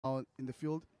in the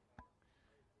field.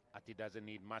 Ati doesn't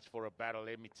need much for a battle,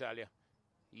 let me tell you.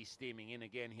 He's steaming in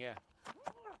again here.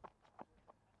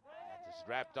 Just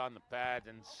wrapped on the pad,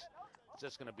 and it's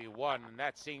just going to be one, and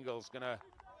that single's going to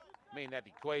mean that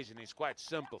equation is quite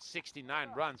simple. 69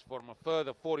 runs from a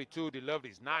further 42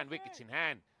 deliveries, 9 wickets in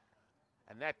hand.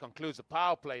 And that concludes the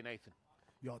power play, Nathan.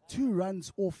 Yeah, 2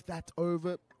 runs off that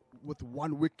over with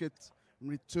 1 wicket in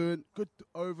return. Good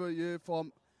over here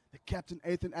from the captain,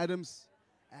 Ethan Adams.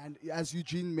 And as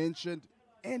Eugene mentioned,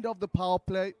 end of the power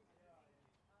play.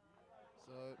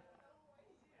 So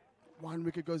 1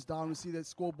 wicket goes down. We see that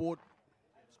scoreboard,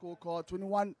 scorecard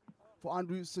 21 for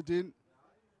Andrew Sedin.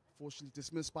 Fortunately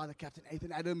dismissed by the captain,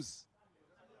 Ethan Adams.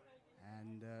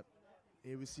 And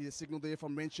here we see a signal there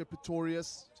from Renshaw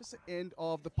Pretorius. Just the end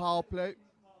of the power play.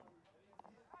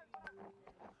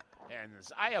 And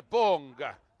it's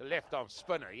Ayabonga, the left-arm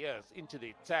spinner, yes, into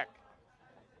the attack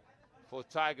for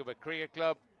Tygerberg Cricket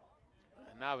Club.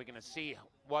 And now we're going to see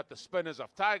what the spinners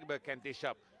of Tygerberg can dish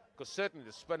up, because certainly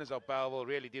the spinners of Bellville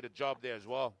really did a job there as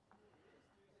well.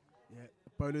 Yeah,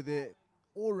 the bowler there,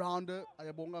 all-rounder,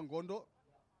 Ayabonga Ngondo.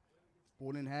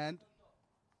 Ball in hand.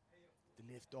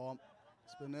 The left arm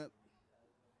spinner.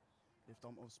 Left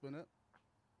arm off spinner.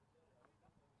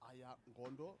 Aya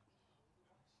Ngondo.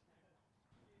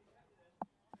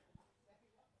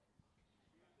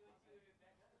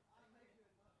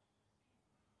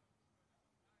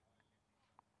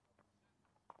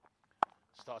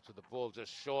 Starts with the ball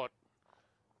just short.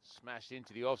 Smashed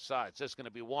into the offside. It's just going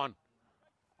to be one.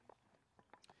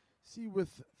 See,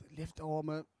 with the left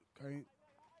armour going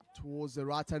towards the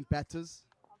right-hand batters.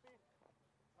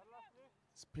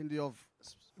 There's plenty of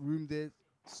room there.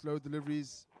 Slow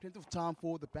deliveries. Plenty of time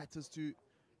for the batters to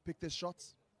pick their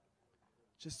shots.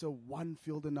 Just a 1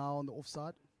 fielder now on the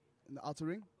offside in the outer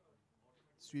ring.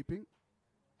 Sweeping.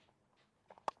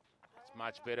 It's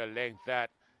much better length that.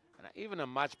 And even a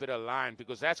much better line,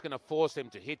 because that's going to force them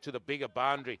to hit to the bigger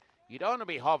boundary. You don't want to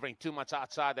be hovering too much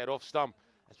outside that off stump.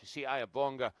 As we see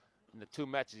Ayabonga in the 2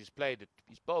 matches he's played,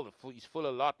 he's bowled he's full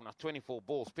a lot now. 24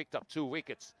 balls, picked up 2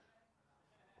 wickets.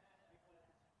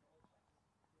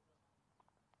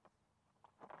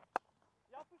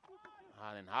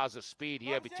 And how's the speed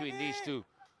here between these two?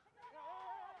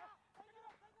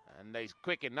 And they're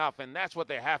quick enough, and that's what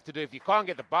they have to do. If you can't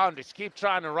get the boundaries, keep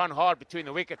trying to run hard between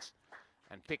the wickets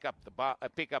and pick up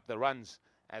the runs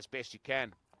as best you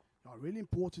can. Now, really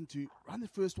important to run the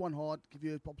first one hard, give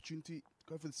you an opportunity to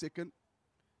go for the second.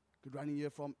 Good running here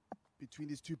from between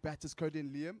these 2 batters, Cody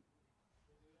and Liam.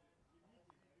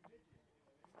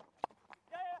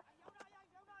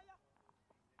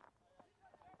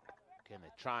 Again,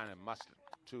 they're trying to muster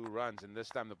 2 runs, and this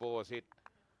time the ball was hit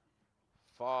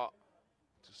far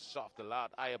too soft, allowed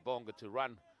Ayabonga to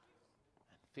run and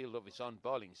field of his own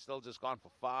bowling. He's still just gone for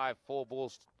 5, 4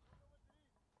 balls.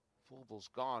 4 balls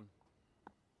gone.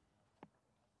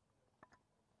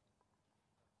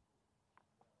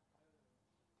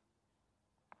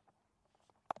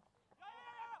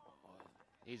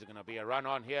 Is going to be a run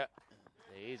on here?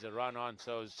 There is a run on,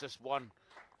 so it's just 1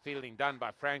 fielding done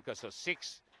by Franco. So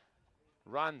 6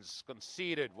 runs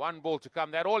conceded, 1 ball to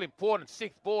come. That all important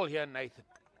 6th ball here, Nathan.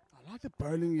 I like the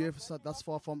bowling here thus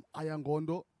far from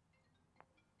Ayangondo.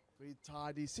 Very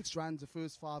tidy. 6 runs, the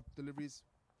first 5 deliveries.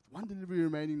 1 delivery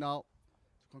remaining now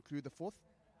to conclude the 4th.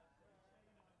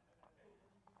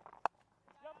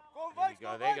 There you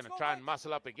go. They're going to try and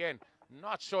muscle up again.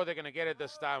 Not sure they're going to get it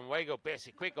this time. Wago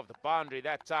Bessie quick off the boundary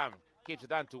that time. Keeps it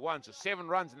down to 1. So 7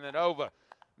 runs and then over.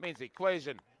 Means the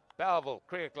equation. Bellville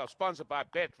Cricket Club, sponsored by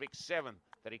Betrix 7.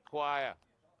 They require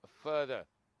a further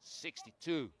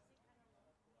 62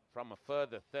 from a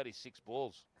further 36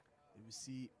 balls. We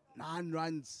see 9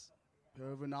 runs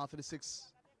per over now,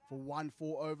 36 for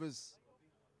 4 overs.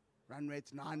 Run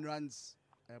rate 9 runs.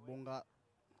 Bonga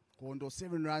Gondo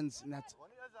 7 runs in that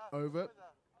over.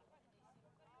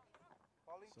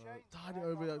 So tidy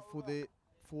over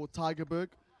for Tygerberg.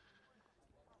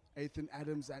 Ethan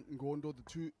Adams and Ngondo, the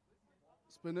 2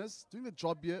 spinners, doing the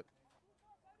job here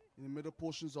in the middle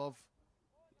portions of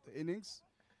the innings.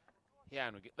 Yeah,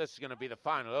 and this is going to be the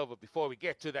final over before we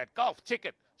get to that golf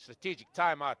ticket strategic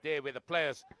timeout there, where the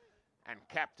players and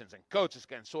captains and coaches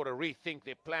can sort of rethink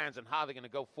their plans and how they're going to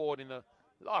go forward in the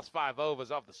last 5 overs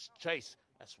of the chase,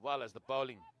 as well as the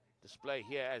bowling display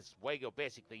here as Wago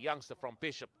Besic, the youngster from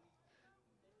Bishop.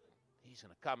 He's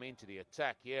going to come into the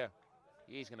attack here.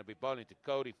 He's going to be bowling to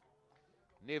Cody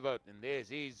Nivot, and there's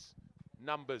his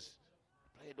numbers.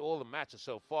 Played all the matches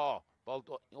so far, bowled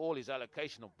all his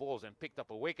allocation of balls and picked up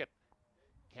a wicket.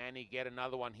 Can he get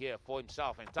another one here for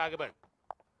himself? And Tygerberg,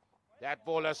 that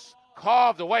ball has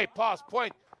carved away past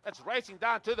point. It's racing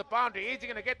down to the boundary. Is he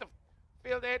going to get the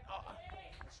field hit? Oh,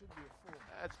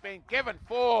 it's been given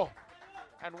 4.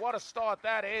 And what a start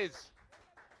that is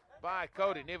by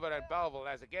Cody Niver and Bellville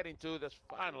as they get into this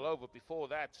final over before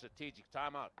that strategic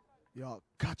timeout. Yeah,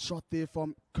 cut shot there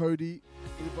from Cody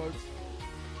Niver.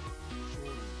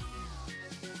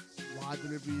 Wide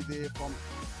delivery there from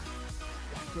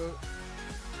Wacko.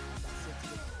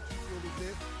 That's it. Two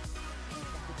there.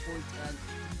 Second point and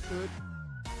third.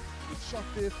 Good shot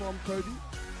there from Cody.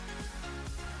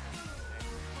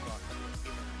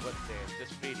 With there,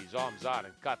 just feed his arms out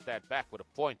and cut that back with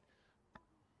a point.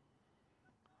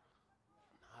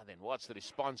 Now then, what's the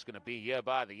response going to be here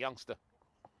by the youngster?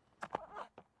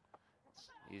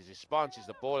 His response is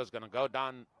the ball is going to go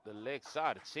down the leg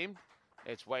side, it seemed.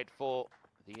 Let's wait for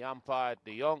the umpire,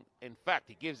 De Jong. In fact,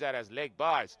 he gives that as leg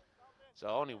buys. So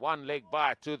only 1 leg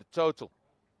buy to the total.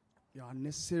 Yeah,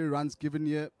 unnecessary runs given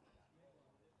here.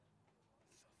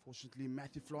 Fortunately,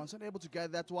 Matthew Florence unable to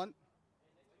get that one.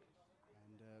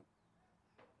 And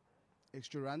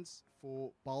extra runs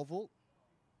for Bellville.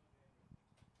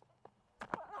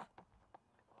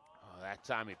 Oh, that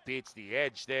time he beats the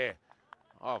edge there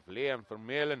of Liam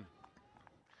Vermeulen.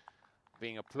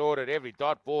 Being applauded every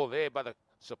dot ball there by the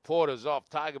supporters of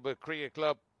Tygerberg Cricket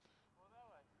Club.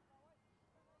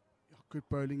 Good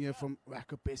bowling here from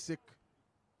Wacko Besic.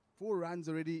 4 runs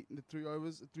already in the 3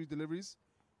 overs, 3 deliveries.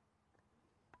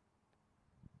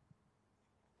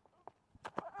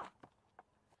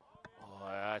 Oh,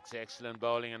 that's excellent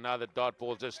bowling. Another dot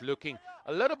ball just looking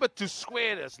a little bit too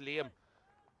square as Liam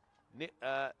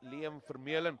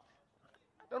Vermeulen.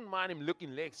 I don't mind him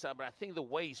looking leg side, but I think the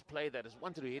way he's played that is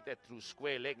wanted to hit that through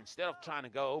square leg instead of trying to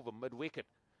go over mid-wicket.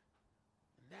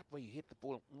 And that way you hit the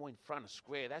ball more in front of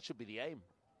square. That should be the aim.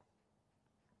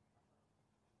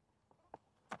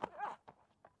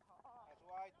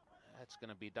 That's going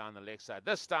to be down the leg side.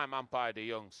 This time umpire De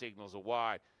Jong signals a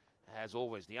wide. As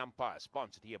always, the umpire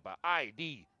sponsored here by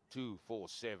ID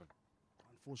 247.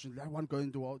 Unfortunately, that one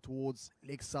going towards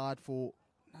leg side for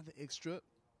another extra. A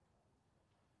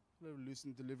little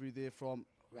loosened delivery there from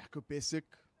Wacko Besic.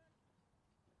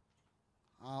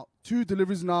 2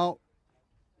 deliveries now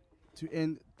to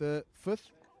end the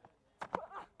 5th.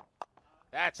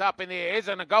 That's up in the air. It's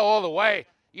going to go all the way.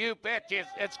 You bet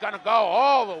it's going to go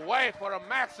all the way for a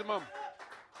maximum.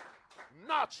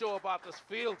 Not sure about this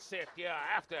field set here,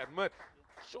 I have to admit.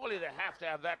 Surely they have to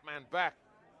have that man back.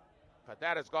 But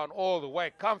that has gone all the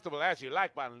way. Comfortable as you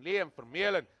like by Liam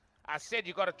Vermeulen. I said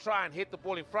you got to try and hit the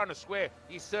ball in front of square.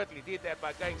 He certainly did that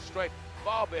by going straight.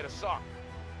 Far better shot.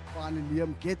 Finally,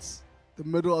 Liam gets the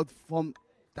middle from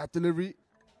that delivery.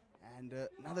 And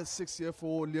another 6 here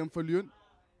for Liam Vermeulen.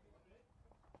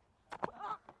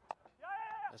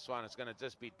 This one is going to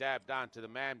just be dabbed down to the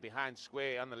man behind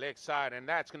square on the leg side, and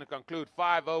that's going to conclude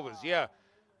 5 overs here.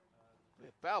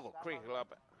 Bellville Cricket Club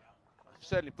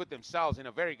certainly put themselves in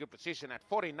a very good position at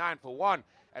 49 for 1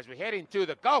 as we head into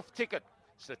the golf ticket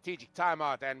strategic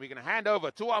timeout, and we're going to hand over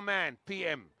to our man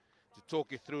PM to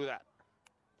talk you through that.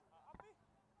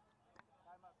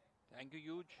 Thank you,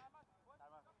 Huge.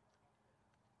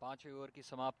 5 over की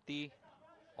समाप्ति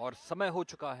और समय हो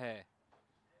चुका है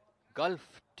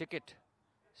gulf ticket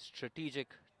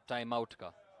strategic time out का।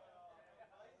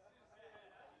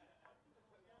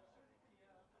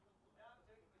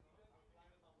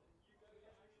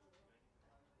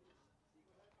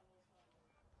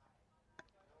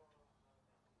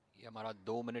 ये हमारा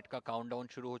 2 मिनट का काउंटडाउन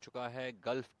शुरू हो चुका है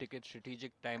gulf ticket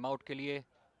strategic time out के लिए।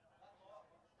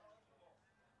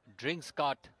 ड्रिंक्स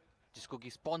कार्ट जिसको कि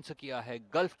स्पॉन्सर किया है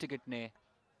गल्फ टिकट ने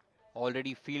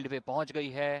ऑलरेडी फील्ड पे पहुंच गई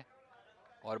है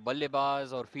और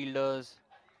बल्लेबाज और फील्डर्स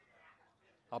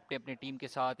अपने अपने टीम के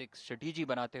साथ एक स्ट्रेटेजी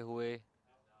बनाते हुए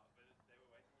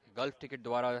गल्फ टिकट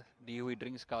द्वारा दी हुई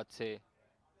ड्रिंक्स कार्ट से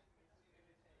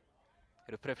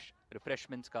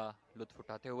रिफ्रेशमेंट्स का लुत्फ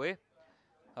उठाते हुए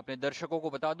अपने दर्शकों को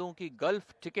बता दूं कि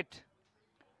गल्फ टिकट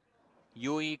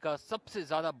यूएई का सबसे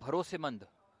ज्यादा भरोसेमंद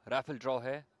रैफल ड्रॉ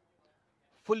है।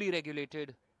 Fully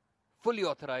regulated, fully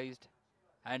authorised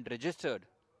and registered.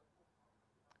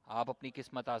 आप अपनी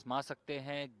किस्मत आजमा सकते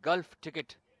हैं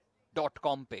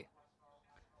gulfticket.com पे।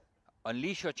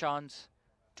 Unleash your chance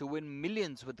to win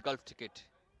millions with Gulf Ticket,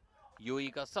 UAE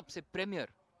का सबसे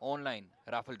premiere online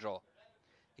raffle draw.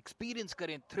 Experience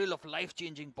करें thrill of life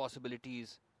changing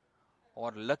possibilities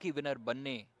और लकी विनर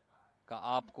बनने का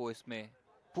आपको इसमें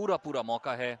पूरा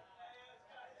मौका है।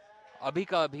 अभी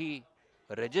का अभी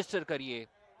रजिस्टर करिए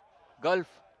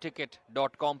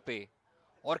gulfticket.com पे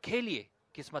और खेलिए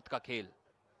किस्मत का खेल।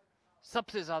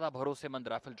 सबसे ज्यादा भरोसेमंद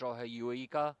रैफल ड्रॉ है यूएई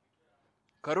का।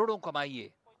 करोड़ों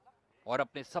कमाइए और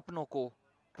अपने सपनों को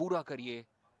पूरा करिए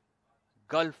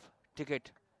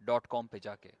golfticket.com पे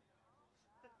जाके।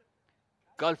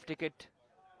 गल्फ टिकट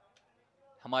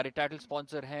हमारे टाइटल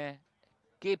स्पॉन्सर हैं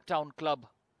Cape Town club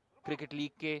cricket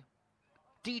league के,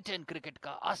 T10 क्रिकेट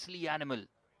का असली एनिमल,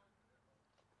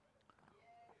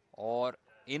 और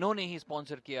इन्होंने ही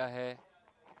स्पॉन्सर किया है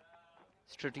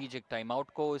स्ट्रेटेजिक टाइम आउट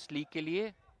को इस लीग के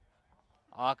लिए।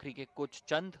 आखिरी के कुछ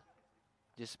चंद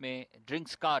जिसमें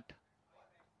ड्रिंक्स कार्ट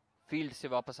फील्ड से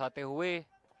वापस आते हुए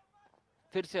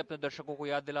फिर से अपने दर्शकों को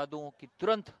याद दिला दूं कि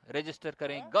तुरंत रजिस्टर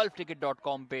करें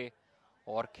golfticket.com पे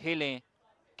और खेलें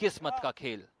किस्मत का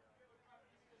खेल।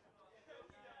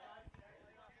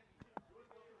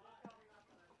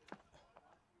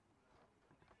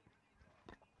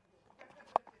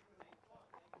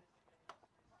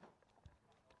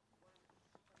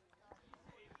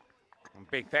 And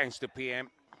big thanks to PM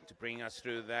to bring us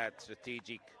through that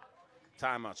strategic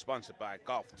timeout sponsored by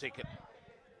Golf Ticket.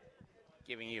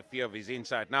 Giving you a few of his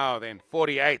insight now then.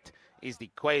 48 is the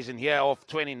equation here off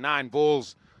 29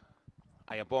 balls.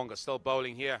 Ayabonga still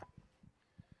bowling here.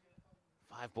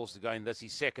 5 balls to go in this,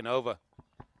 his second over.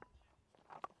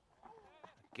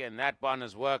 Again, that one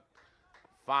has worked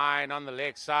fine on the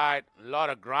leg side. A lot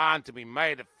of ground to be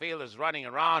made. The fielder's running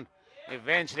around.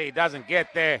 Eventually he doesn't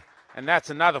get there. And that's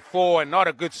another 4 and not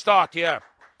a good start here.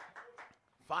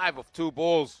 5 of 2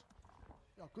 balls.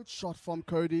 Yeah, good shot from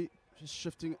Cody. Just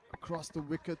shifting across the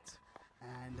wicket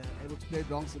and able to play it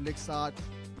along the leg side.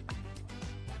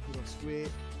 Good off square.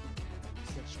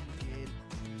 That shot again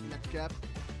in that gap.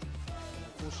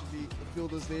 Unfortunately, the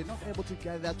fielders there not able to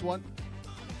get that one.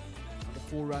 Another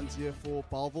 4 runs here for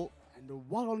Bellville, and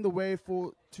well on the way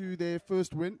to their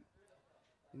first win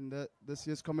in this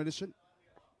year's competition.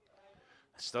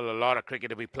 Still a lot of cricket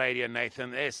to be played here,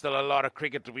 Nathan. There's still a lot of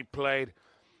cricket to be played.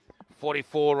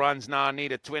 44 runs now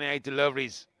needed, 28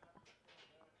 deliveries.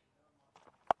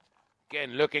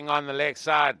 Again, looking on the leg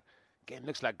side. Again,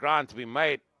 looks like ground to be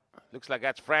made. Looks like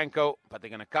that's Franco, but they're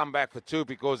going to come back for 2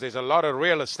 because there's a lot of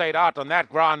real estate out on that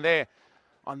ground there,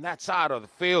 on that side of the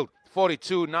field.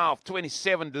 42 now of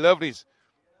 27 deliveries.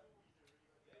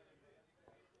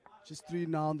 Just 3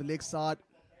 now on the leg side.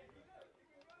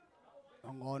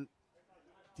 Long on,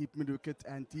 deep mid wicket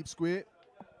and deep square.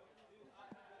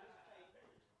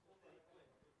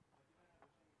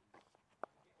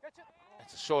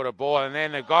 It's a shorter ball, and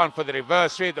then they've gone for the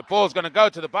reverse sweep. The ball's going to go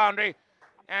to the boundary,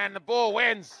 and the ball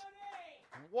wins.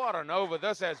 What an over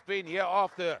this has been here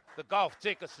after the Golf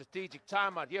Ticket strategic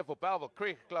timeout here for Bellville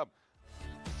Cricket Club.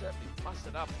 Certainly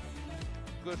mustered up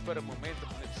a good bit of momentum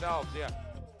in themselves here.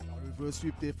 A reverse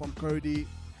sweep there from Cody,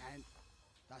 and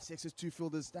that's X's 2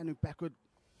 fielders standing backward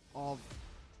on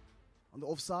the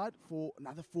offside for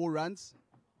another 4 runs.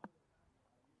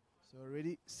 So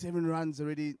already 7 runs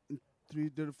already in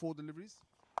 4 deliveries.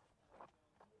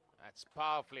 That's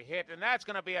powerfully hit, and that's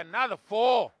going to be another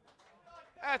 4.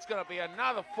 That's going to be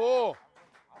another 4.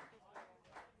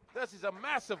 This is a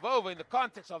massive over in the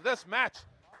context of this match.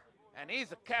 And he's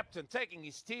the captain taking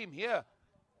his team here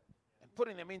and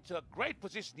putting them into a great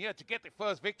position here to get their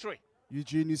first victory.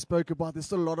 Eugene, you spoke about there's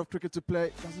still a lot of cricket to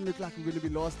play. Doesn't look like we're going to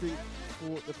be lasting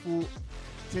for the full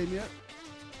tenure.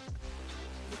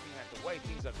 Looking at the way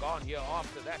things are gone here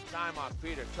after that timeout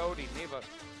period, Cody never,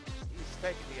 he's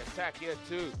taking the attack here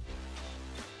too.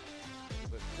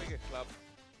 The Cricket Club.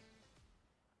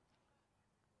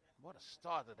 What a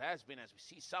start it has been as we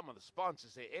see some of the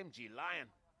sponsors there. MG Lion,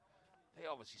 they're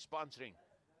obviously sponsoring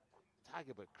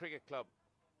Tygerberg Cricket Club.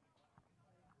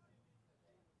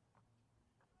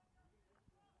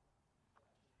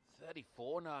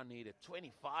 .34 now needed,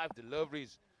 25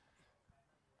 deliveries.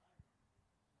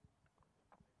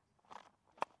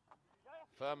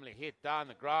 Firmly hit down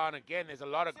the ground. Again, there's a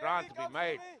lot of ground to be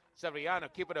made. Severiano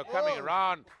Kipido coming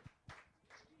around.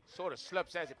 Sort of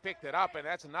slips as he picked it up, and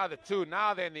that's another 2.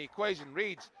 Now then the equation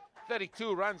reads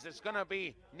 32 runs that's going to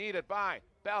be needed by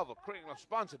Bellville Cricket Club,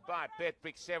 sponsored by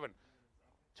BetBrick 7.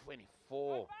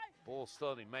 24 balls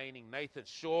still remaining. Nathan,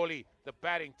 surely the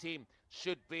batting team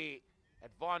should be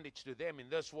advantage to them in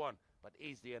this one, but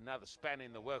is there another spanner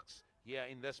in the works here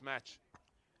in this match?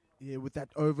 Yeah, with that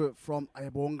over from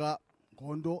Ayabonga,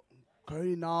 Gondo,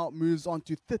 Curry now moves on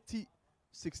to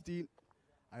 30-16.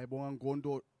 Ayabonga and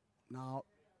Gondo now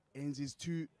ends his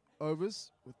 2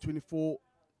 overs with 24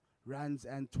 runs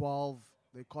and 12.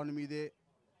 The economy there,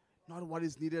 not what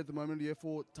is needed at the moment here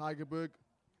for Tygerberg.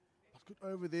 But good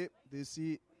over there. They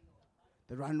see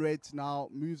the run rate now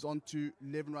moves on to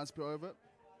 11 runs per over.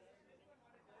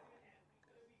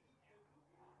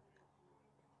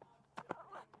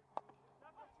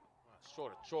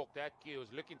 Sort of chalk that key.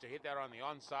 Was looking to hit that on the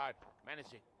onside.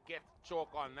 Managed to get chalk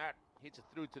on that. Hits it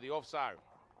through to the offside.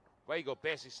 Way you go,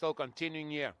 Bess is still continuing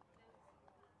here.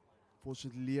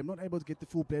 Fortunately, I'm not able to get the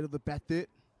full blade of the bat there. And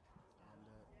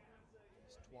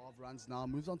it's 12 runs now.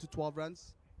 Moves on to 12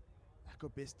 runs. Echo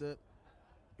Bester.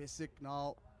 Besic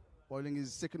now bowling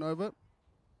his second over.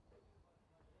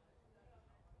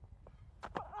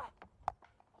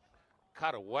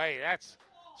 Cut away. That's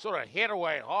sort of hit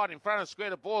away hard in front of square.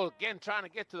 The ball again trying to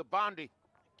get to the boundary.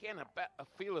 Again, a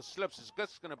fielder slips. It's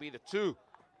just going to be the 2.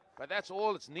 But that's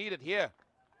all that's needed here.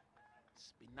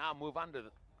 Now move under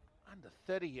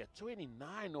 30 here.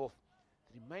 29 off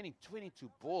the remaining 22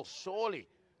 balls.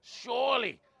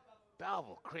 Surely,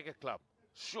 Bellville Cricket Club.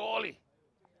 Surely.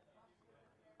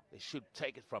 They should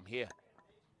take it from here.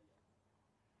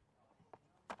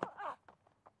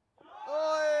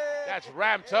 That's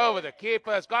ramped over. The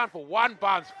keeper has gone for 1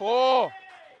 bounce. 4.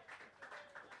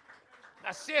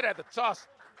 I said at the toss,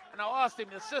 and I asked him,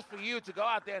 "Is this for you to go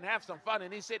out there and have some fun?"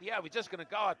 And he said, "Yeah, we're just going to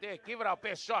go out there, give it our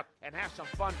best shot, and have some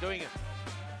fun doing it."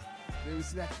 There we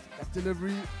see that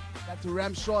delivery, that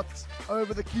ram shot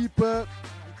over the keeper.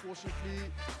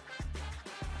 Unfortunately,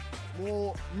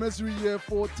 more misery here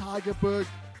for Tygerberg.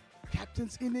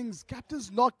 Captain's innings,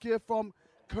 captain's knock here from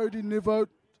Cody Nivote.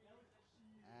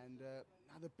 And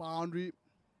another boundary.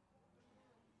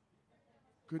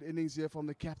 Good innings here from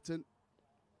the captain.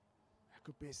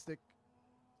 Akubestik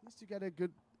needs to get a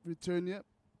good return here.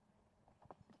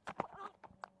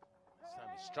 So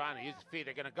he's trying to use his feet.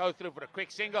 They're going to go through for a quick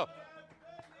single.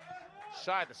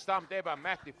 Shy the stump there by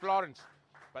Matthew Florence.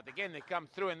 But again, they come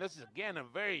through, and this is again a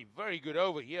very, very good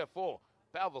over here for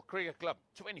Bellville Cricket Club.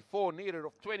 24 needed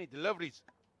of 20 deliveries.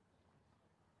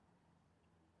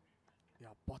 Yeah,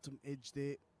 bottom edge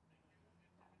there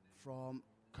from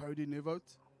Cody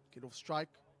Nivote. Get off strike.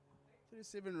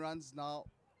 37 runs now,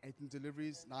 18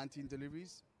 deliveries, 19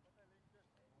 deliveries.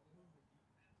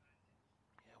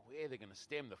 Yeah, where they're going to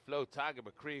stem the flow.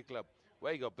 Tygerberg Cricket Club.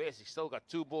 Where you go, Bess. He's still got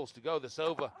 2 balls to go this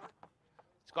over.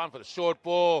 It's gone for the short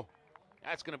ball.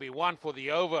 That's going to be 1 for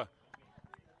the over.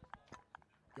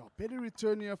 Yeah, better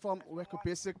return here from Weko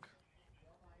Besic.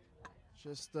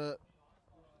 Just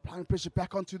applying pressure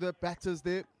back onto the batters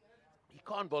there. He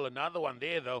can't bowl another one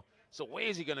there, though. So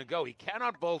where's he going to go? He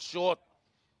cannot bowl short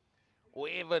or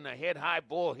even a head-high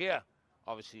ball here.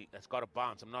 Obviously, that's got to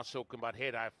bounce. I'm not talking about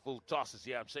head-high full tosses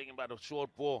here. I'm saying about a short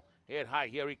ball, head-high.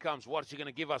 Here he comes. What is he going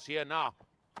to give us here now?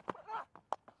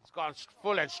 He's gone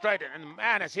full and straight, and the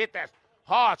man has hit that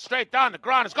hard, straight down the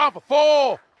ground. It's gone for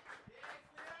 4.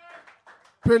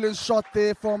 Brilliant shot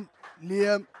there from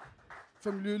Liam,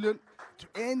 from Lulan to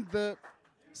end the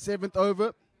 7th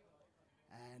over.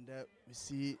 And we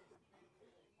see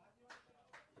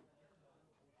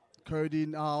Cody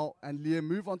now and Liam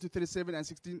move on to 37 and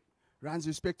 16 runs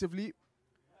respectively.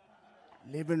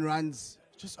 11 runs,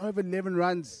 just over 11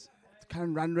 runs, the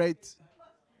current run rate.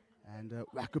 And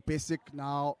Wako Besic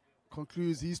now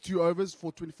concludes his 2 overs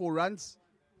for 24 runs.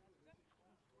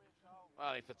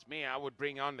 Well, if it's me, I would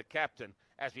bring on the captain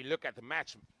as we look at the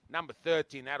match number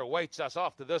 13 that awaits us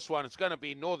after this one. It's going to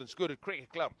be Northern Scooter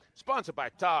Cricket Club, sponsored by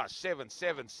TAR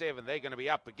 777. They're going to be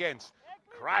up against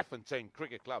Kryfontein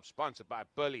Cricket Club, sponsored by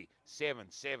Bully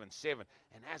 777.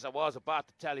 And as I was about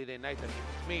to tell you there, Nathan, if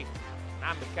it's me,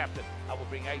 I'm the captain, I will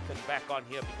bring Ethan back on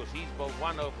here because he's bowled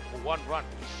 1 over for 1 run.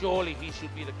 Surely he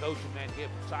should be the go-to man here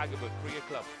for Tygerberg Cricket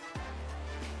Club.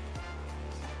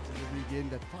 Delivery again,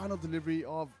 that final delivery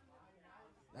of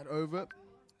that over,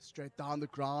 straight down the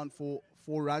ground for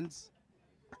 4 runs.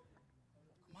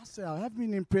 I must say, I have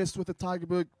been impressed with the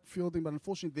Tygerberg fielding, but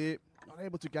unfortunately they're not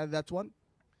able to gather that one.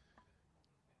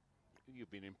 You've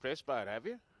been impressed by it, have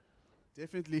you?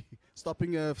 Definitely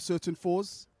stopping certain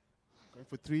 4s, going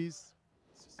for 3s,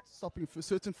 stopping for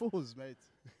certain 4s, mate.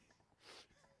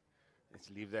 Let's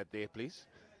leave that there, please.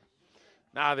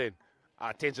 Now then, our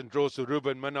attention draws to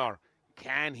Ruben Minar.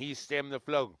 Can he stem the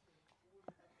flow?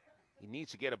 He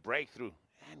needs to get a breakthrough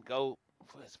and go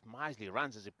for as miserly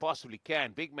runs as he possibly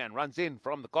can. Big man runs in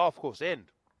from the golf course end.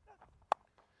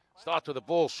 Starts with the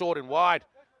ball short and wide.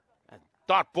 And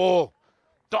dot ball.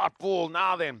 Dot ball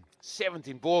now then.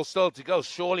 17 balls still to go.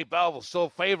 Surely Bellville still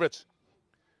favourites.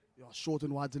 Yeah, short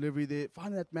and wide delivery there.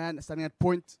 Finding that man standing at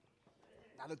point.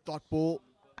 Another dot ball.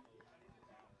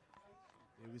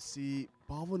 There we see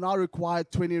Bellville now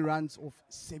required 20 runs off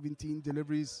 17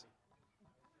 deliveries.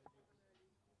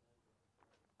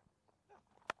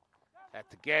 That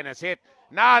again is hit.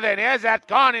 Now then, here's that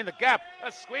gone in the gap.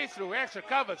 A squeeze through extra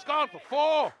cover. It's gone for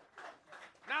 4.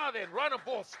 Now then, run a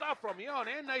ball stuff from here on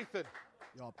in, Nathan.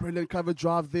 Yeah, brilliant cover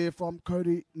drive there from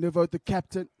Cody Nivote, the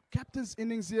captain. Captain's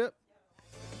innings here.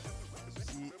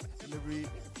 See delivery,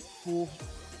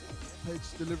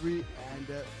 4-page delivery, and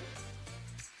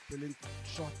Brilliant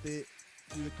shot there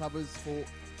through the covers for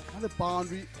another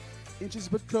boundary. Inches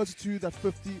a bit closer to that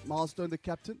 50 milestone, the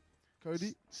captain,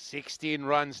 Cody. 16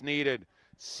 runs needed.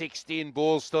 16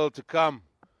 balls still to come.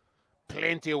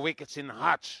 Plenty of wickets in the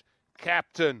hutch.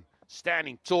 Captain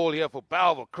standing tall here for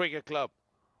Bellville Cricket Club.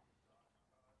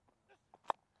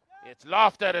 It's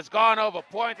lofted, it's gone over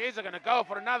point. Is it going to go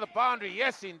for another boundary?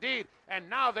 Yes, indeed. And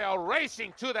now they are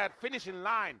racing to that finishing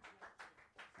line.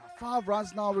 5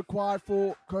 runs now required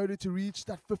for Cody to reach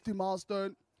that 50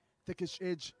 milestone. Thickish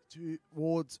edge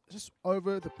towards just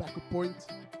over the backward point.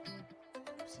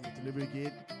 See the delivery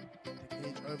again. Thick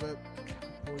edge over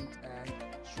backward point and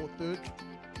short third.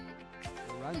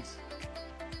 4 runs.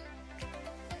 Yeah,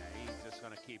 he's just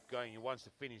going to keep going. He wants to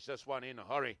finish this one in a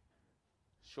hurry.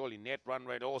 Surely net run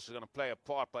rate also going to play a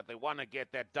part, but they want to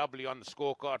get that W on the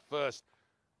scorecard first.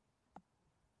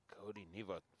 Cody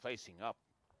Niver facing up.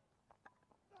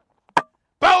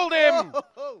 Bowled him!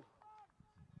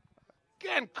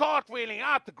 Again, cartwheeling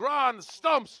out the ground, the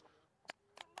stumps.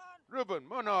 Ruben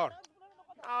Munard.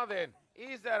 Now then,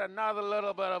 is there another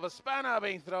little bit of a spanner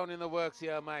being thrown in the works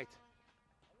here, mate?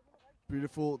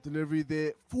 Beautiful delivery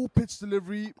there. Full pitch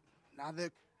delivery. Another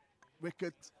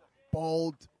wicket.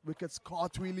 Bowled. Wickets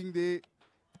cartwheeling there.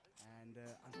 And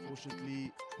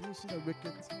unfortunately, you see that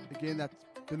wicket. Again, that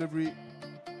delivery.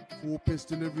 Full pitch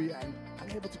delivery and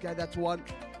unable to get that one.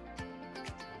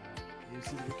 You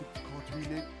see the wicket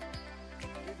cartwheeling.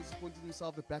 Disappointing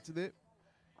himself, the batter there.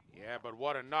 Yeah, but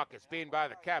what a knock it's been by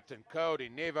the captain, Cody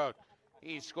Nevo.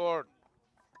 He scored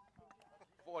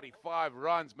 45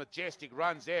 runs, majestic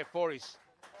runs there for his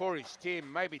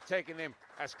team. Maybe taking them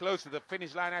as close to the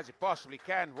finish line as he possibly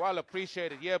can. Well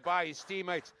appreciated here by his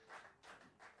teammates.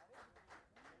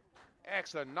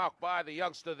 Excellent knock by the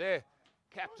youngster there.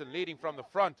 Captain leading from the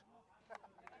front.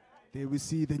 There we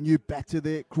see the new batter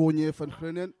there, Cronje van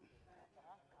Groningen.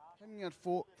 Coming at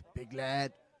 4th, big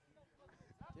lad.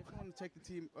 Definitely want to take the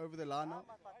team over the line now.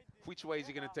 Which way is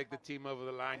he going to take the team over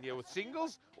the line here? With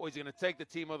singles? Or is he going to take the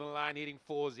team over the line hitting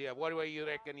 4s here? What way you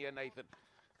reckon here, Nathan?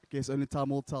 I guess only time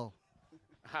will tell.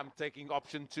 I'm taking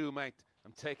option 2, mate.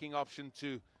 I'm taking option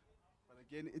 2. But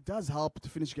again, it does help to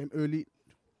finish the game early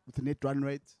with the net run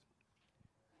rate.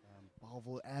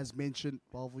 Bellville, as mentioned,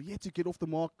 Bellville yet to get off the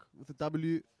mark with the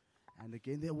W. And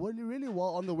again, they're really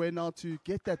well on the way now to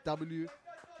get that W,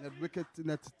 that wicket in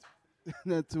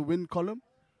that win column.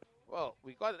 Well,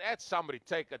 we got to add somebody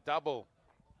take a double.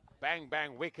 Bang,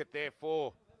 bang wicket there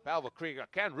for Bellville Krieger.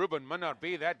 Can Ruben Minard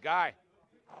be that guy?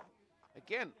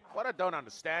 Again, what I don't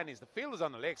understand is the fielders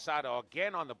on the leg side are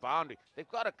again on the boundary. They've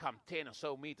got to come 10 or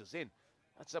so meters in.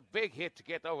 That's a big hit to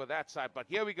get over that side. But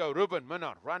here we go, Ruben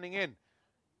Minard running in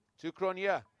to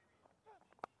Cronje.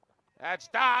 That's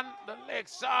done, the leg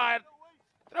side.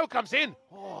 Throw comes in.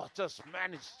 Oh, just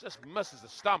misses the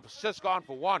stump. It's just gone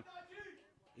for 1.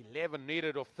 11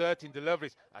 needed of 13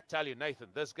 deliveries. I tell you, Nathan,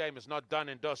 this game is not done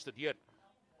and dusted yet.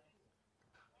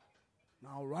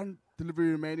 Now run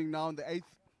delivery remaining now in the 8th.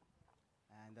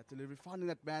 And that delivery, finding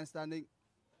that man standing.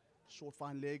 Short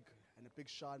fine leg and a big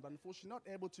shine. But unfortunately not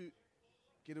able to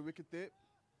get a wicket there.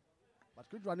 But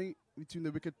good running between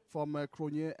the wicket from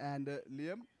Cronje and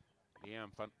Liam. Liam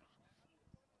van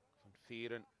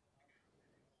Vieren.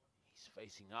 He's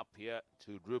facing up here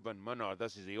to Ruben Minard.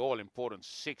 This is the all-important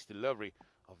 6th delivery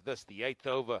of this, the 8th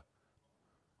over.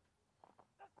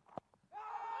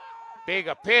 Big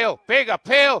appeal, big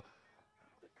appeal.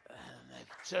 They're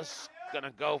just going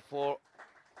to go for...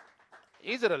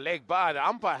 Is it a leg by? The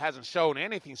umpire hasn't shown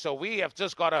anything, so we have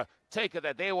just got to take it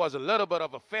that there was a little bit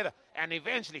of a feather, and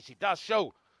eventually she does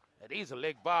show it is a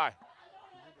leg by.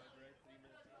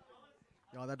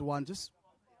 Yeah, that one just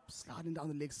sliding down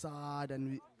the leg side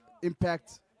and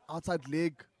impact outside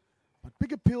leg. But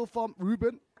big appeal from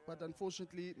Ruben, but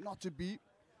unfortunately not to be.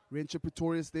 Renche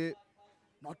Pretorius there,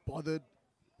 not bothered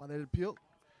by that appeal.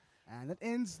 And that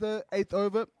ends the 8th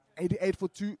over, 88 for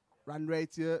 2. Run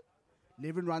rate here,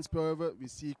 11 runs per over. We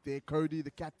see there Cody,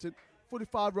 the captain,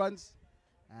 45 runs.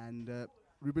 And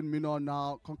Ruben Minard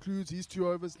now concludes his 2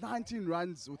 overs, 19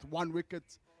 runs with 1 wicket.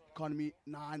 Economy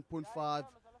 9.5.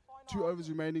 2 overs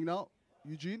remaining now.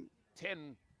 Eugene?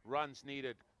 10 runs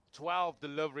needed, 12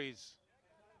 deliveries.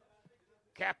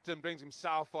 Captain brings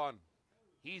himself on.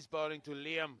 He's bowling to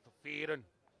Liam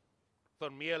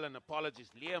Vermeulen,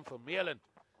 apologies. Liam Vermeulen.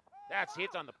 That's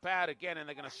hit on the pad again, and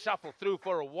they're going to shuffle through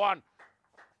for a 1.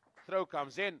 Throw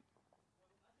comes in. And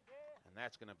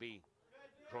that's going to be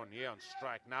Cronje on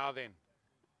strike. Now then,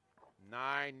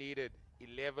 9 needed,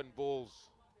 11 balls.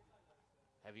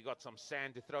 Have you got some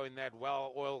sand to throw in that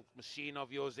well-oiled machine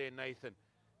of yours there, Nathan?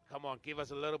 Come on, give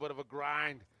us a little bit of a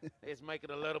grind. Let's make it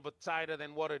a little bit tighter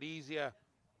than what it is here.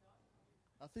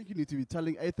 I think you need to be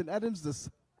telling Ethan Adams this.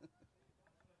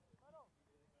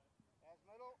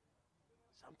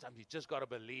 Sometimes you just got to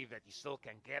believe that you still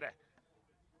can get it.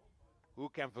 Who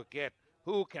can forget?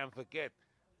 Who can forget?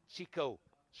 Chico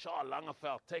Shaw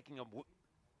Langerveld taking a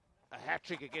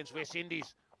hat-trick against West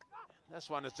Indies. This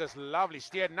one is just lovely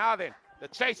steered. Now then, the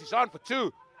chase is on for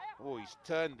 2. Oh, he's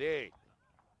turned there.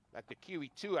 Like the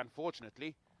Kiwi 2,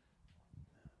 unfortunately.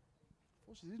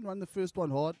 He didn't run the first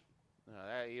one hard.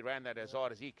 He ran that as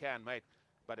hard as he can, mate.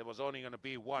 But it was only going to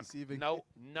be 1. Deceiving.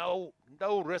 No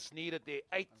risk needed there.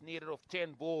 8 needed of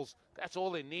 10 balls. That's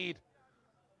all they need.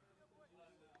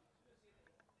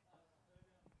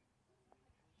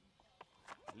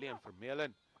 Liam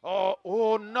Vermeulen.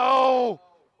 Oh no!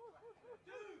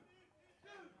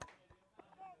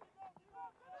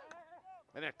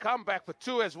 And a comeback for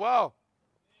 2 as well.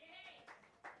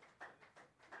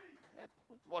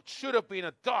 What should have been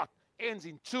a dot ends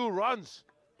in 2 runs.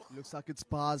 Looks like it's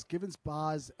bars. Given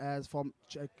bars as from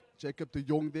Jacob de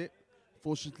Jong there.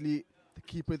 Fortunately, the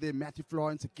keeper there, Matthew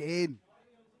Florence, again.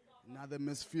 Another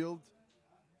misfield.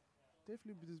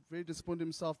 Definitely very disappointed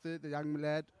himself there, the young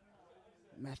lad.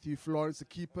 Matthew Florence, the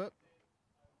keeper.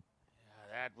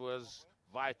 Yeah, that was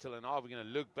vital, and are we going to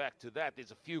look back to that?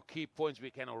 There's a few key points we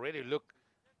can already look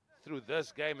through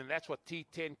this game, and that's what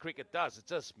T10 cricket does. It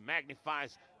just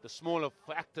magnifies the smaller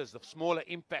factors, the smaller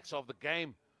impacts of the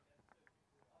game.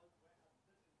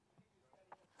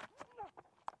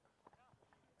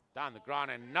 Down the ground,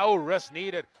 and no risk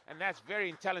needed, and that's very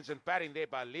intelligent batting there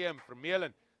by Liam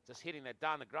Vermeulen. Just hitting that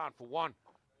down the ground for 1.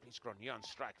 Please Grenier on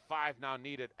strike. 5 now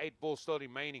needed. 8 balls still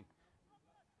remaining.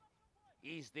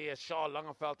 Is there Shaw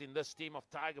Langerveld in this team of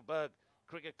Tygerberg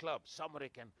Cricket Club? Somebody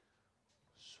can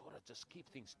sort of just keep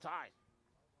things tight.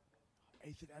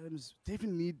 Ethan Adams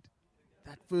definitely need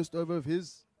that first over of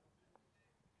his.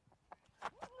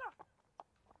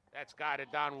 That's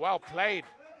guided down. Well played.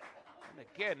 And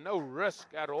again, no risk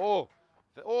at all.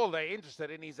 All they're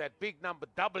interested in is that big number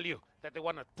W that they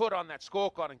want to put on that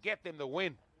scorecard and get them the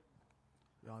win.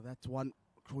 Yeah, that's one.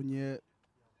 Grenier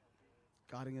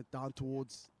guiding it down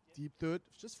towards deep third.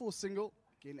 Just for a single.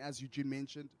 Again, as Eugene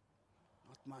mentioned,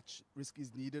 not much risk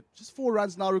is needed. Just 4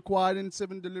 runs now required in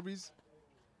 7 deliveries.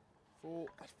 For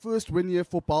that first win here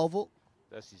for Bellville.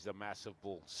 This is a massive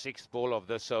ball. 6th ball of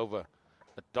this over.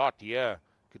 A dot here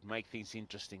could make things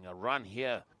interesting. A run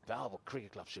here. Bellville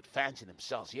Cricket Club should fancy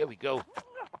themselves. Here we go.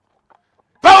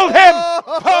 Bowled him!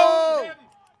 Bowled him!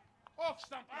 Off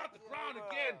stump, out the ground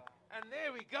again. And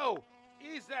there we go.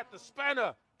 Is that the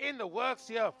spanner in the works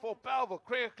here for Bellville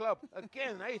Cricket Club?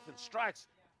 Again, Nathan strikes.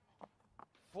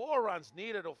 4 runs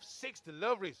needed of 6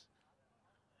 deliveries.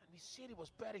 And he said he was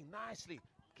batting nicely.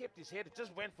 Kept his head. It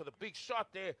just went for the big shot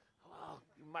there. Well,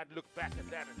 you might look back at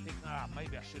that and think,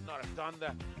 maybe I should not have done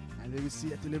that. And then we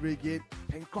see a delivery again.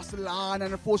 Playing across the line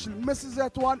and unfortunately misses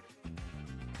that one.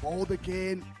 Bowled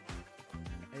again.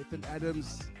 Ethan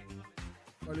Adams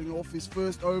rolling off his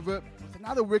first over. With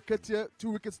another wicket here.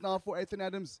 2 wickets now for Ethan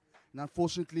Adams. And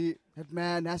unfortunately, that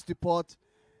man has to part.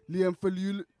 Liam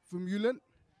Vermeulen.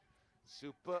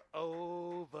 Super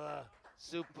over.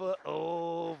 Super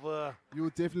over. You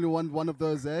would definitely want one of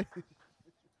those, eh?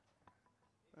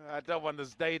 I don't want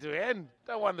this day to end.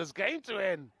 Don't want this game to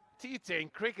end.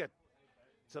 T10 cricket.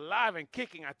 It's alive and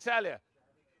kicking, I tell you.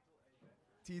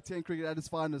 T10 cricket at its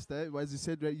finest, eh? As you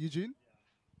said, right, Eugene?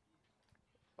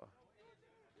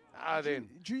 Then.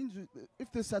 Eugene,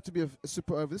 if this had to be a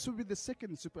super over, this would be the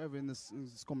second super over in this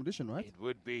competition, right? It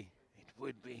would be. It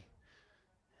would be.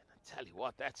 And I tell you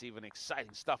what, that's even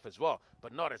exciting stuff as well.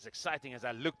 But not as exciting as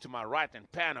I look to my right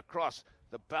and pan across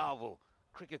the Bellville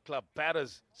Cricket Club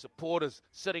batters, supporters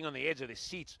sitting on the edge of their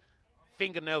seats,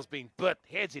 fingernails being bit,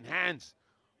 heads in hands.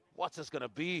 What's this going to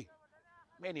be?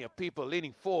 Many of people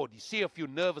leaning forward. You see a few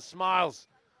nervous smiles.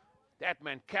 That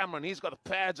man Cameron, he's got the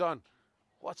pads on.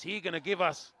 What's he going to give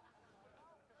us?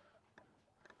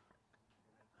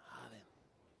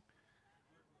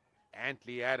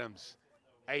 Antley Adams,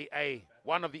 AA,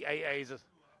 one of the AAs.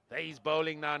 He's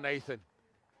bowling now, Nathan.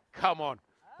 Come on.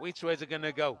 Which way is it going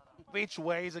to go? Which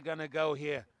way is it going to go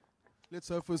here? Let's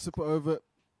hope for a super over.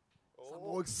 Some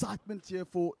more excitement here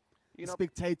for the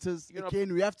spectators.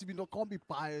 Again, we have to be, can't be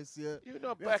biased here. You're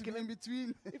not we back in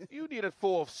between. If you needed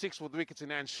 4 of 6 with wickets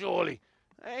in hand, surely.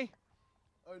 Hey?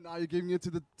 Oh, now you're giving it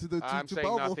to I'm saying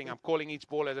Bellville. nothing. I'm calling each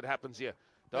ball as it happens here.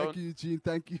 Thank you, Eugene.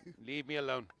 Thank you. Leave me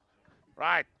alone.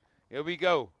 Right. Here we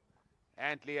go.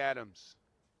 Antley Adams.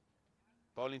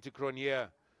 Bowling to Grenier.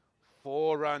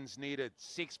 4 runs needed.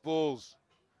 6 balls.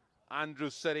 Andrew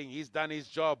sitting. He's done his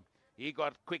job. He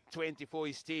got quick 20 for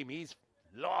his team. He's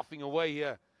laughing away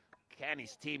here. Can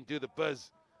his team do the buzz?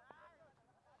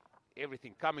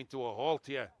 everything coming to a halt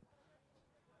here.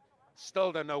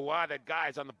 Still don't know why that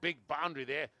guy's on the big boundary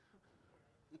there.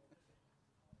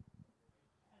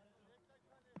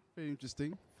 Very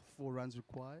interesting. 4 runs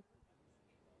required.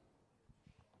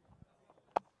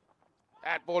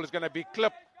 That ball is going to be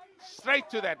clipped straight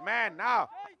to that man now.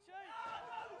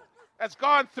 It's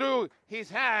gone through his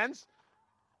hands.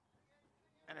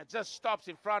 And it just stops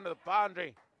in front of the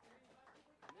boundary.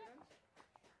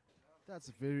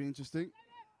 That's very interesting.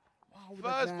 Wow,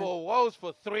 First ball woes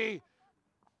for 3.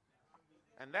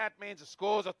 And that means the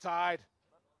scores are tied.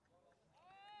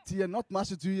 Tian, not much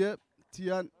to do here.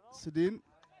 Tian Sedin,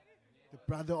 the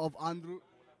brother of Andrew.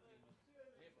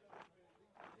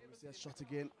 There's that shot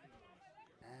again.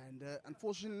 And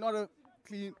unfortunately, not a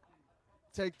clean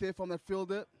take there from that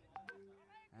fielder.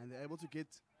 And they're able to get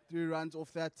 3 runs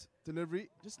off that delivery.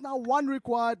 Just now 1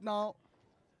 required now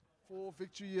for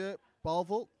victory here,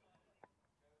 Bellville.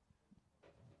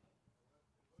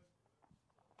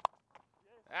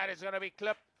 That is going to be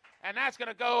clipped, and that's going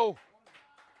to go.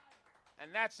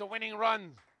 And that's the winning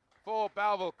run for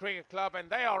Bellville Cricket Club, and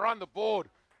they are on the board.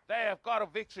 They have got a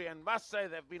victory, and must say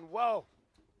they've been well.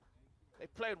 They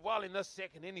played well in this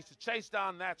second innings to chase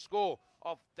down that score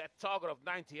of that target of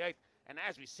 98. And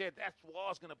as we said, that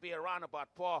was going to be around about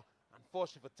par.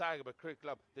 Unfortunately for Tygerberg Cricket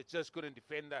Club, they just couldn't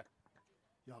defend that.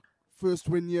 Yeah, first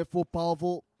win here for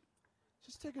Bellville.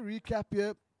 Just take a recap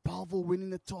here. Bellville winning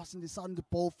the toss and deciding to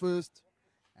bowl first.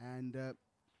 And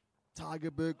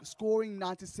Tygerberg scoring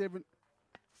 97,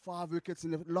 5 wickets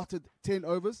in the allotted 10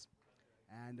 overs.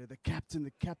 And the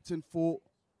captain for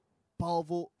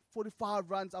Bellville,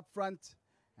 45 runs up front.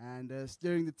 And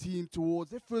steering the team towards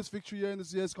their first victory here in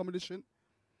this year's competition.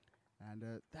 And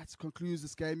that concludes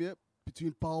this game here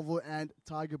between Bellville and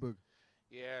Tygerberg.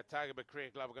 Yeah, Tygerberg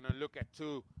Cricket Club are going to look at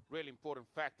 2 really important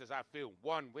factors, I feel.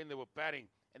 One, when they were batting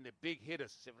and the big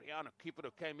hitters, Severiano Kipito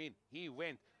came in, he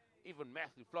went. Even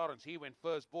Matthew Florence, he went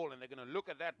first ball, and they're going to look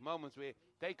at that moments where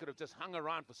they could have just hung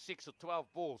around for 6 or 12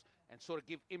 balls and sort of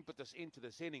give impetus into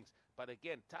this innings. But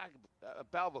again,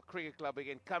 Bellville Cricket Club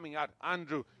again coming out.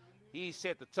 Andrew, he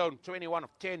set the tone, 21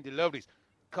 of 10 deliveries.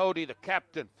 Cody, the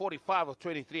captain, 45 of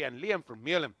 23, and Liam from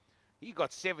Milam, he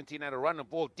got 17 at a run and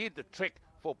ball, did the trick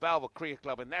for Bellville Cricket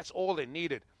Club, and that's all they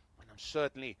needed. And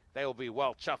certainly they will be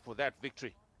well chuffed for that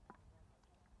victory.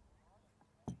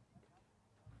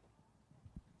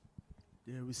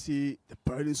 Yeah, we see the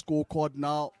bowling scorecard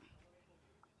now.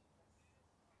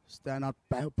 Stand up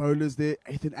bowlers there.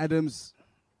 Ethan Adams,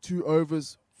 2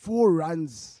 overs, 4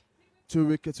 runs, 2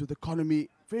 wickets with economy.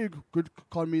 Very good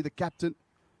economy, the captain.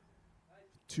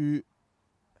 2,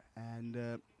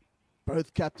 and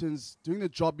both captains doing the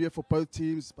job here for both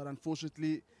teams, but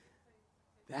unfortunately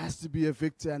there has to be a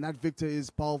victor, and that victor is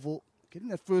Bellville getting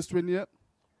that first win here.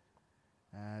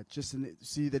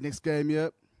 See the next game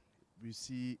here, we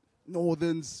see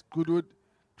Northern's Goodwood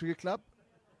Cricket Club,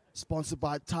 sponsored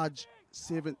by Taj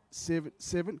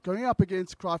 777, going up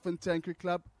against Kraaifontein Cricket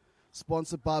Club,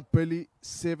 sponsored by Billy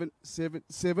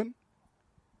 777,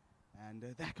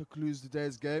 and that concludes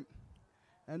today's game.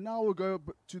 And now we'll go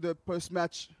to the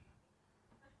post-match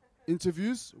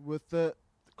interviews with the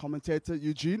commentator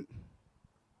Eugene.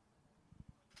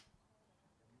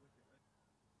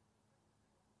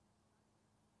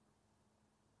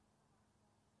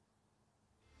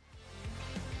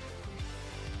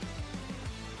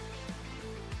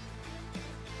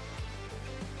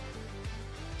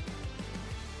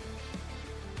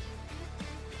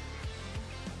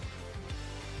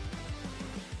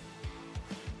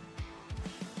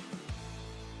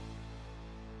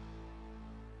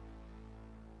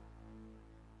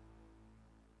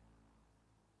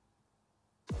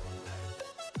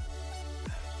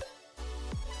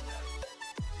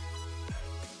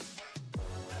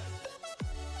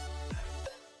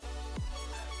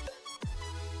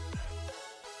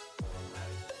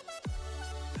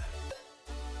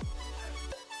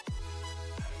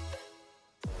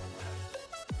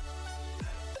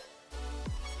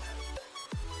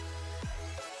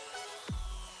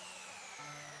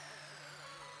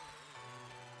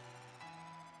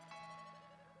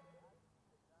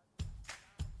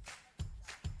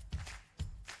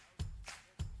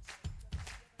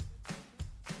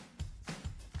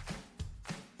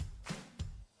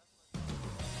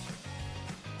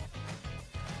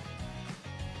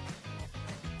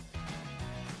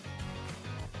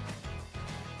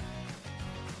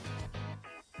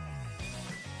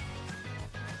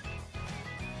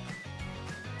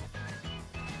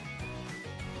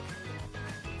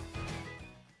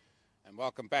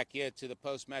 Welcome back here to the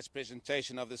post-match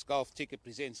presentation of this Golf Ticket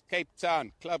Presents Cape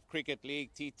Town Club Cricket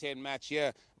League T10 match here.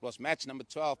 It was match number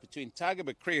 12 between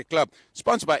Tygerberg Cricket Club,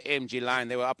 sponsored by MG Line.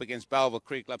 They were up against Bellville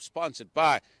Cricket Club, sponsored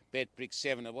by BetBrick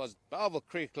 7. It was Bellville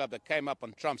Cricket Club that came up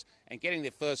on trumps and getting their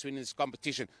first win in this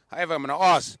competition. However, I'm going to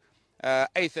ask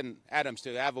Ethan Adams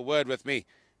to have a word with me.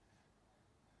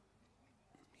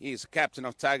 He's the captain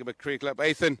of Tygerberg Cricket Club.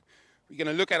 Ethan, we're going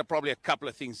to look at probably a couple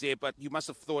of things there, but you must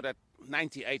have thought that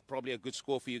 98 probably a good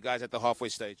score for you guys at the halfway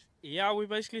stage. Yeah, we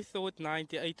basically thought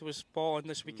 98 was par on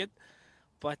this wicket.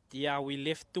 But yeah, we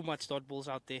left too much dot balls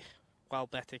out there while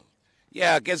batting.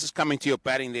 Yeah, I guess it's coming to your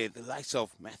batting there. The likes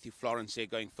of Matthew Florence there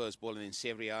going first ball and then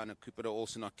Severiano Cooper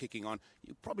also not kicking on.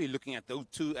 You're probably looking at those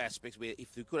two aspects where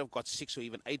if you could have got 6 or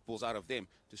even 8 balls out of them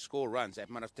to score runs, that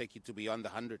might have taken you to beyond the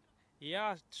 100.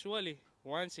 Yeah, surely.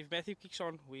 Once, if Matthew kicks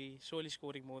on, we surely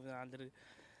scoring more than 100.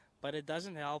 But it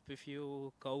doesn't help if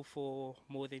you go for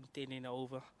more than 10 and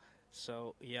over.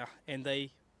 So, yeah, and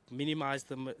they minimized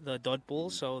the dot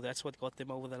ball, so that's what got them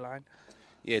over the line.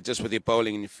 Yeah, just with your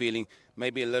bowling and your fielding,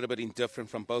 maybe a little bit indifferent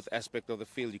from both aspects of the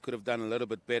field. You could have done a little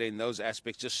bit better in those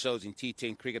aspects. Just shows in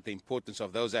T10 cricket the importance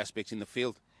of those aspects in the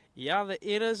field. Yeah, the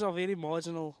errors are very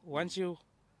marginal. Once you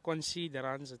concede the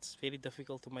runs, it's very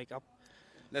difficult to make up.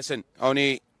 Listen,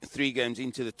 only 3 games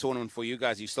into the tournament for you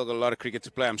guys. You've still got a lot of cricket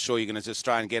to play. I'm sure you're going to just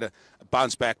try and get a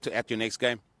bounce back at your next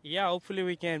game. Yeah, hopefully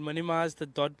we can minimize the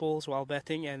dot balls while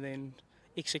batting and then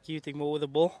executing more with the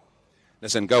ball.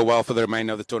 Listen, go well for the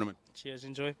remainder of the tournament. Cheers,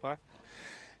 enjoy, bye.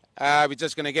 We're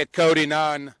just going to get Cody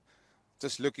now and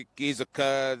just look at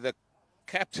the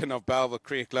captain of Bellville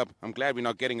Cricket Club. I'm glad we're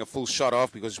not getting a full shot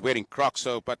off because he's wearing Crocs,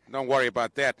 but don't worry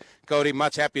about that. Cody,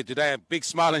 much happier today. A big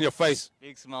smile on your face.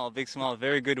 Big smile.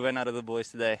 Very good win out of the boys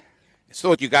today. I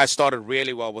thought you guys started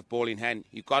really well with ball in hand.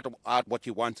 You got out what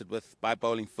you wanted by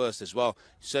bowling first as well.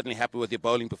 You're certainly happy with your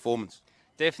bowling performance.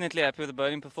 Definitely happy with the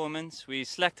bowling performance. We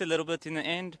slacked a little bit in the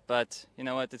end, but you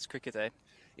know what? It's cricket, eh?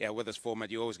 Yeah, with this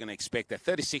format, you're always going to expect that.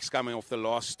 36 coming off the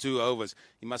last 2 overs.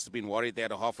 You must have been worried there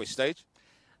at the halfway stage.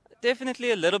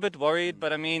 Definitely a little bit worried,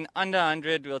 but I mean, under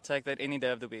 100, we'll take that any day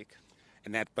of the week.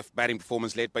 And that batting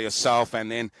performance led by yourself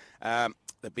and then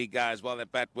the big guy as well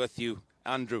that bat with you,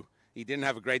 Andrew. He didn't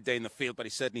have a great day in the field, but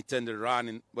he certainly turned it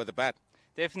around with the bat.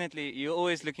 Definitely. You're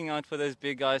always looking out for those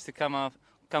big guys to come off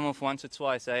once or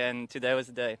twice, eh? And today was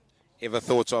the day. Ever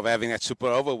thoughts of having that super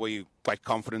over? Were you quite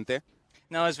confident there?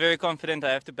 No, I was very confident.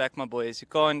 I have to back my boys. You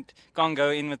can't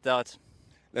go in with doubt.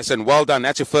 Listen, well done.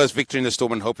 That's your first victory in this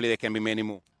tournament. Hopefully there can be many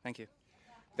more. Thank you.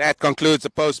 That concludes the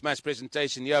post-match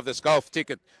presentation here of this Golf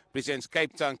Ticket presents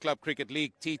Cape Town Club Cricket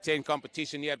League T10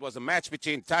 competition here. It was a match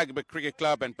between Tygerberg Cricket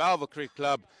Club and Bellville Cricket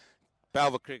Club.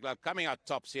 Bellville Cricket Club coming out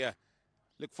tops here.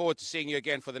 Look forward to seeing you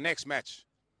again for the next match.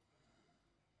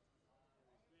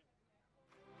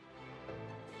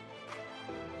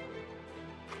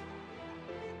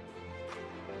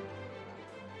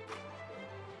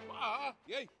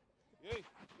 Yay.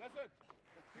 Listen.